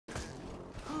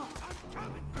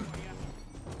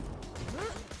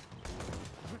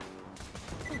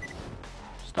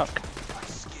stuck.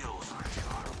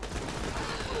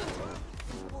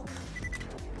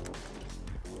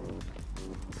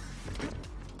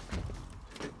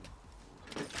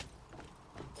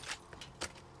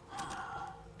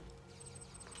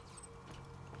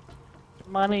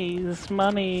 Monies,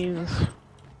 monies.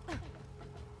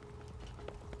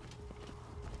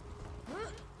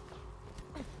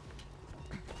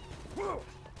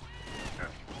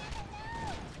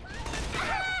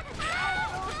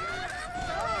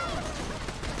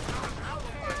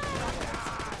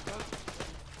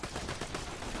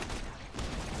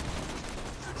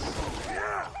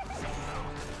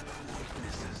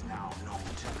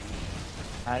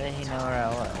 How did he know where I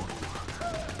was?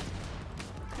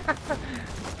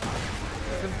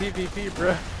 It's in PvP,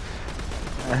 bro.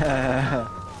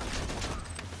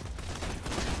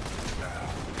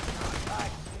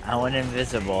 I went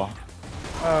invisible.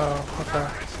 Oh, okay.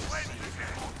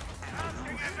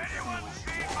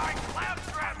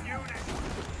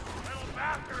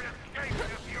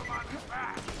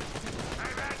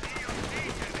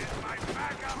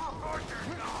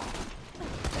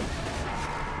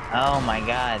 Oh my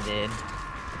god, dude.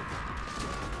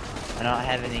 I don't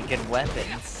have any good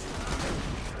weapons.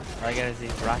 All I got is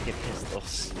these rocket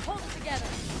pistols. Hold it together.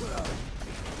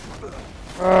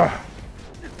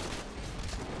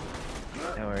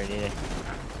 Don't worry, dude.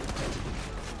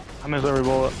 I miss every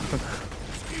bullet.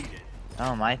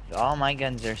 Oh my! All my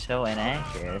guns are so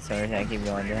inaccurate, so I keep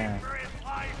going down.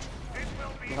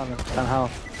 I'm on 10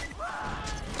 health.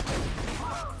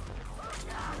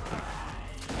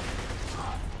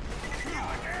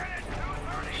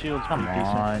 Shield's Come pretty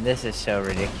decent. on, this is so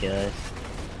ridiculous.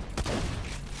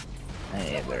 I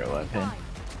need a better weapon.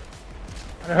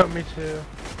 I know, me too.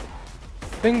 The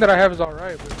thing that I have is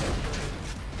alright, but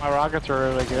my rockets are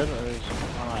really good. I just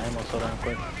run out of ammo so damn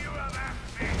quick.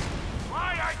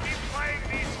 Why I keep playing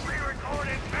these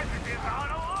pre-recorded messages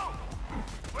on a loop?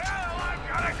 Well, I've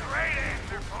got a great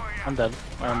answer for you. I'm dead.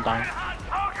 I'm dying. Hot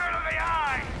poker to the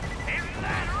eye. Isn't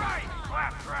that right,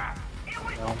 Claptrap? It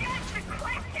was just a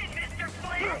question, Mr.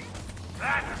 Flint.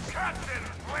 That's Captain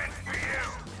Flint for you.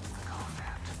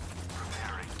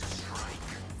 Preparing to strike.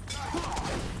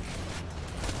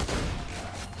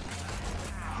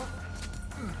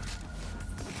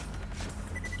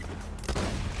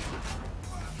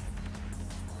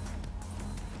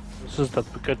 This is the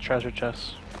good treasure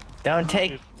chest. Don't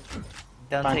take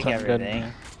Find everything. something good in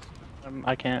here.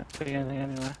 I can't take anything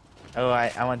anywhere. Oh,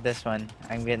 I want this one.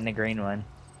 I'm getting the green one.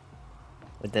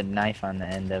 With the knife on the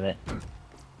end of it.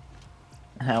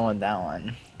 I want that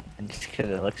one. Just because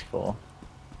it looks cool.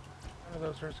 None of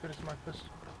those are as good as my pistol.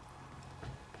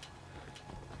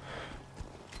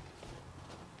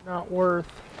 Not worth.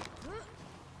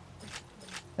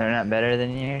 They're not better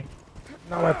than you?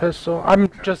 Not my pistol. I'm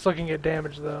just looking at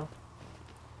damage though.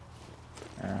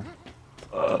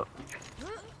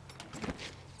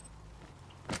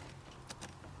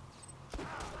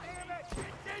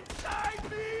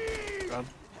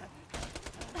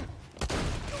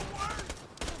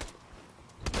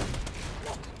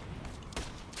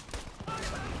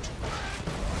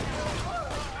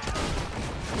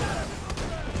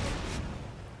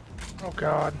 Oh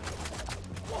god.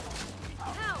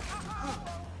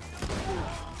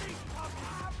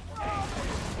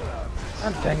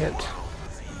 God dang it.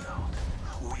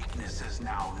 Weakness is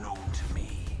now known to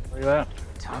me. Where you at?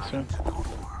 Awesome.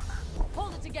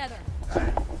 Hold it together.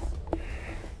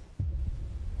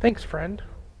 Thanks, friend.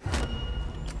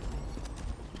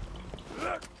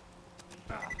 I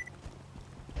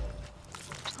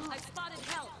spotted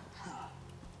help.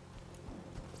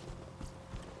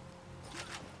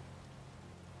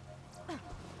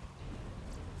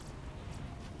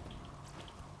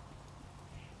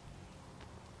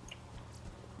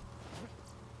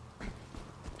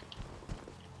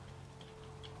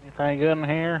 Anything good in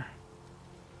here?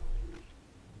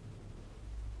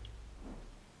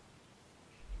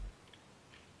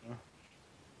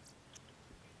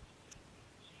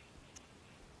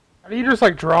 How do you just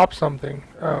like drop something?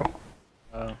 Oh.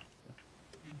 Oh.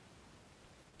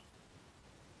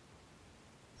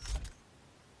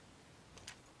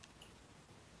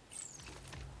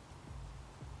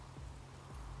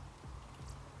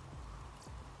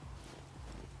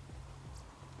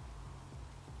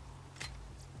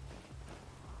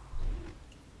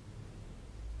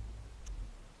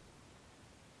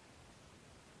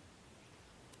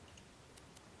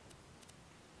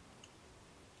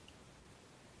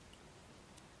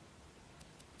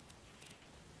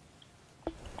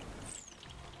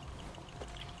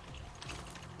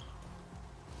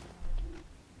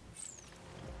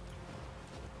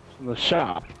 The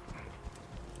shop.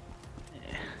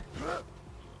 Yeah.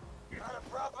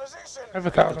 I have I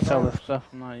could sell $1,000. the stuff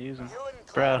I'm not using.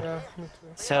 Bro, Yeah, me too.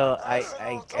 so I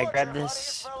grabbed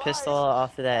this pistol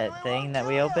off of that thing that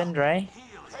we opened, right?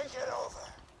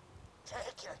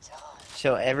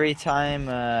 So every time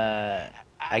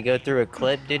I go through a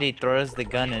clip, dude, he throws the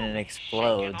gun and it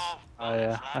explodes. Oh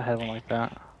yeah, I have one like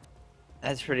that.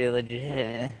 That's pretty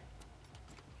legit.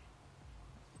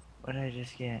 What did I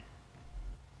just get?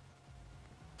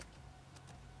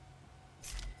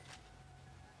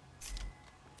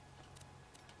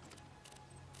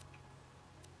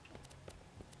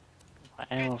 My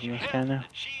ammo from this guy now.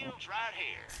 Shields right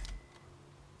here.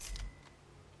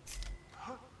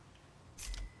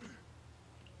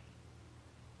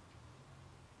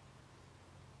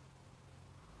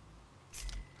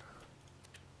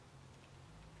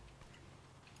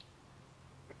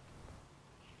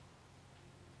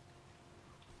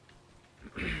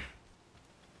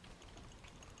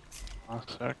 One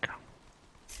sec.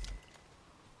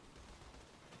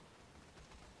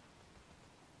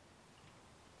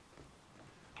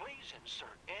 Please insert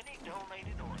any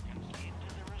donated organs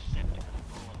into the receptacle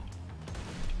below.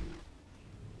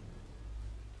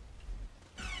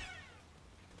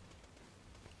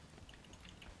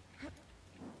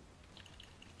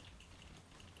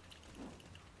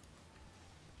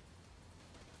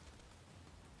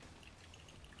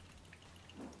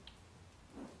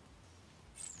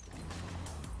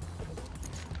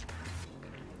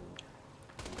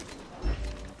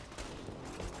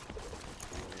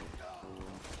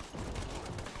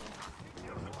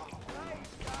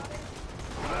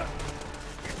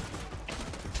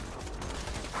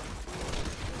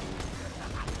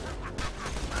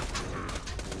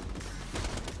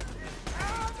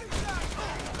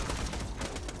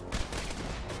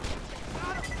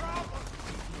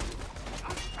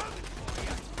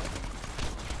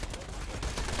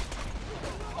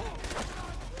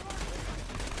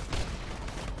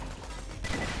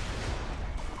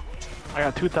 I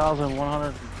got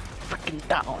 $2,100 freaking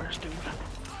dollars, dude.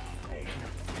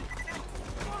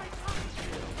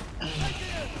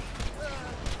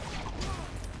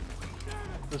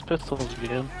 This pistol's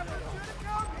good.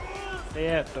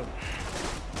 Yeah, though.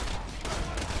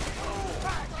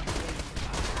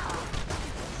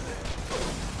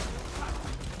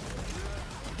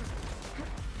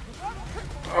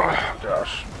 Oh,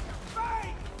 gosh.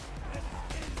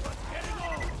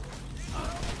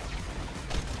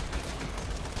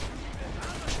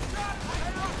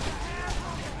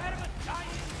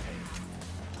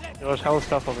 There's hella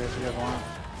stuff over here if you guys want.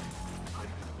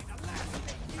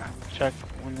 Check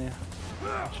when the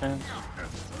chance.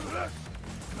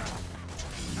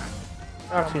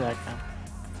 I see that guy.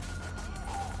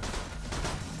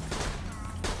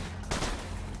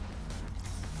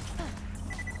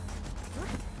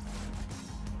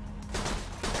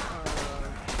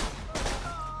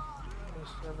 Uh,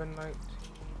 719.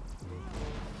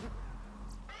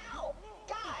 Ow!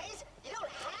 Guys, you don't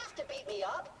have to beat me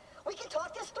up. We can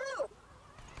talk this through.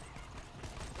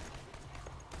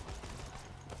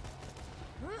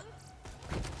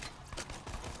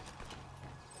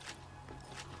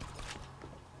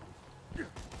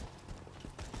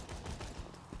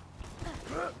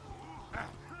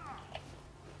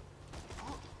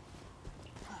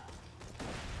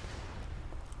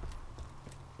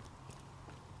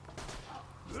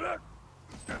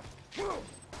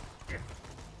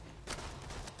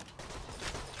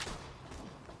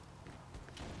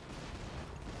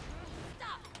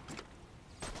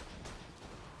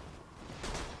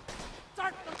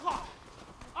 Start the clock.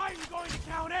 I'm going to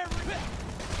count every.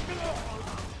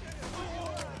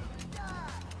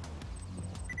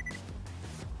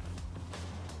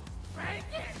 Break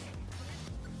it.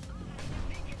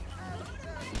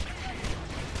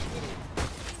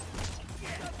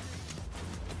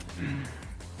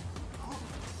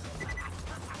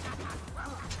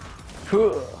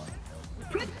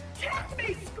 Protect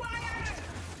me, Squire!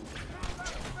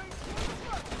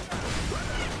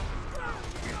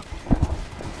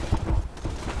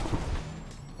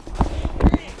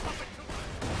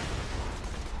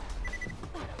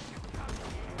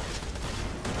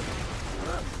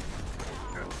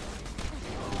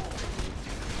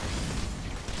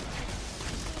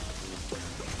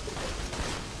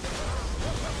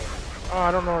 Oh,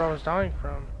 I don't know what I was dying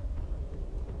from.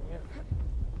 Yeah.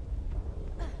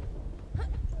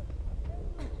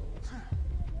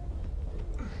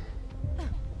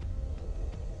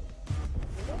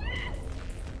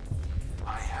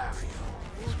 I have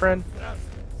you. Friend.